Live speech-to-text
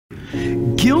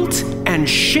and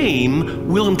shame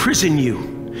will imprison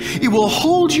you. It will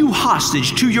hold you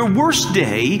hostage to your worst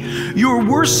day, your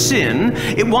worst sin.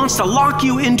 It wants to lock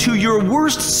you into your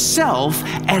worst self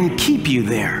and keep you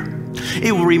there.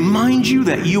 It will remind you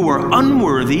that you are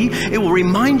unworthy. It will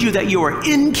remind you that you are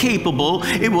incapable.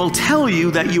 It will tell you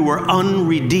that you are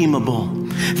unredeemable.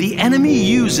 The enemy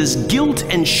uses guilt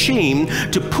and shame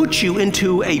to put you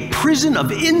into a prison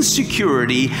of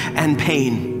insecurity and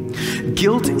pain.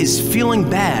 Guilt is feeling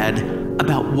bad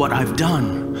about what I've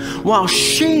done, while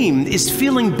shame is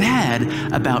feeling bad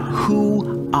about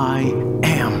who I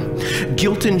am.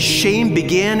 Guilt and shame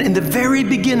began in the very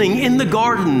beginning in the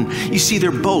garden. You see,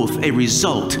 they're both a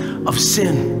result of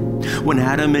sin. When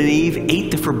Adam and Eve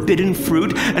ate the forbidden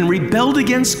fruit and rebelled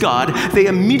against God, they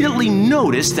immediately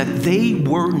noticed that they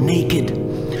were naked.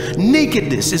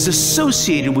 Nakedness is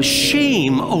associated with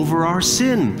shame over our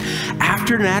sin.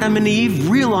 After Adam and Eve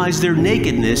realized their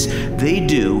nakedness, they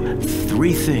do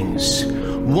three things.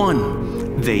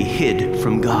 One, they hid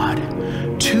from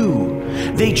God. Two,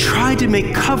 they tried to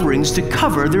make coverings to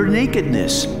cover their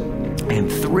nakedness.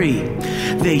 And three,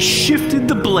 they shifted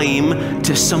the blame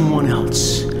to someone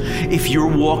else. If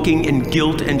you're walking in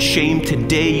guilt and shame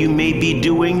today, you may be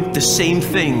doing the same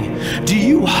thing. Do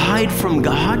you hide from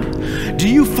God? Do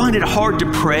you find it hard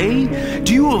to pray?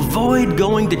 Do you avoid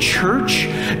going to church?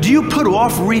 Do you put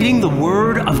off reading the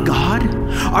Word of God?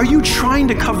 Are you trying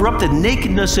to cover up the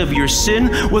nakedness of your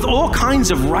sin with all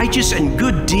kinds of righteous and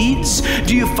good deeds?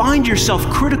 Do you find yourself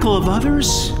critical of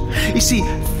others? You see,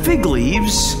 fig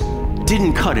leaves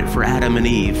didn't cut it for Adam and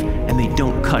Eve, and they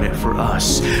don't cut it for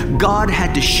us. God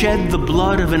had to shed the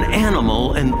blood of an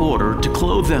animal in order to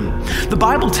clothe them. The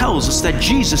Bible tells us that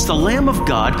Jesus, the Lamb of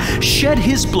God, shed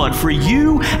his blood for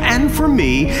you and for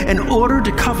me in order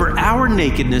to cover our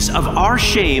nakedness of our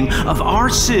shame, of our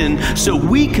sin, so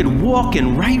we could walk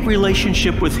in right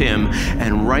relationship with him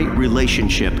and right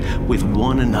relationship with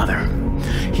one another.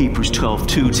 Hebrews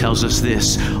 12:2 tells us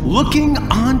this: looking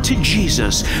unto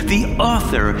Jesus, the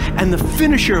author and the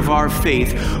finisher of our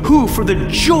faith, who for the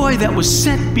joy that was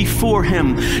set before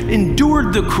him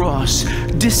endured the cross,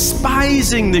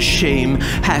 despising the shame,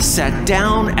 has sat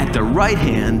down at the right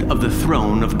hand of the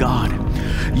throne of God.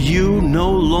 You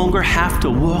no longer have to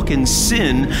walk in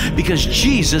sin because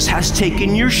Jesus has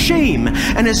taken your shame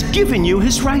and has given you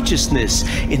his righteousness.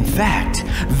 In fact,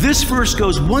 this verse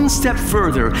goes one step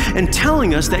further in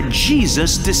telling us that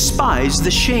Jesus despised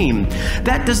the shame.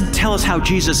 That doesn't tell us how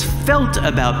Jesus felt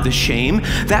about the shame.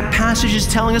 That passage is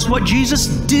telling us what Jesus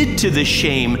did to the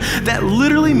shame. That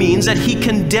literally means that he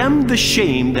condemned the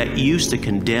shame that used to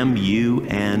condemn you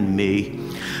and me.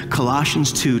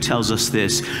 Colossians 2 tells us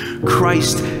this: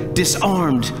 Christ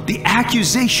disarmed the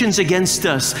accusations against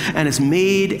us and has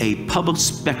made a public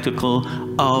spectacle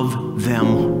of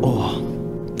them all.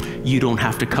 You don't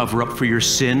have to cover up for your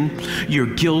sin, your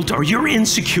guilt, or your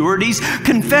insecurities.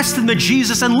 Confess them to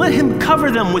Jesus and let him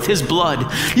cover them with his blood.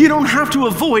 You don't have to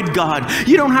avoid God.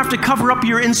 You don't have to cover up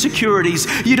your insecurities.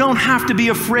 You don't have to be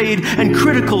afraid and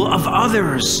critical of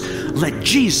others. Let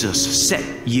Jesus set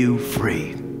you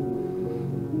free.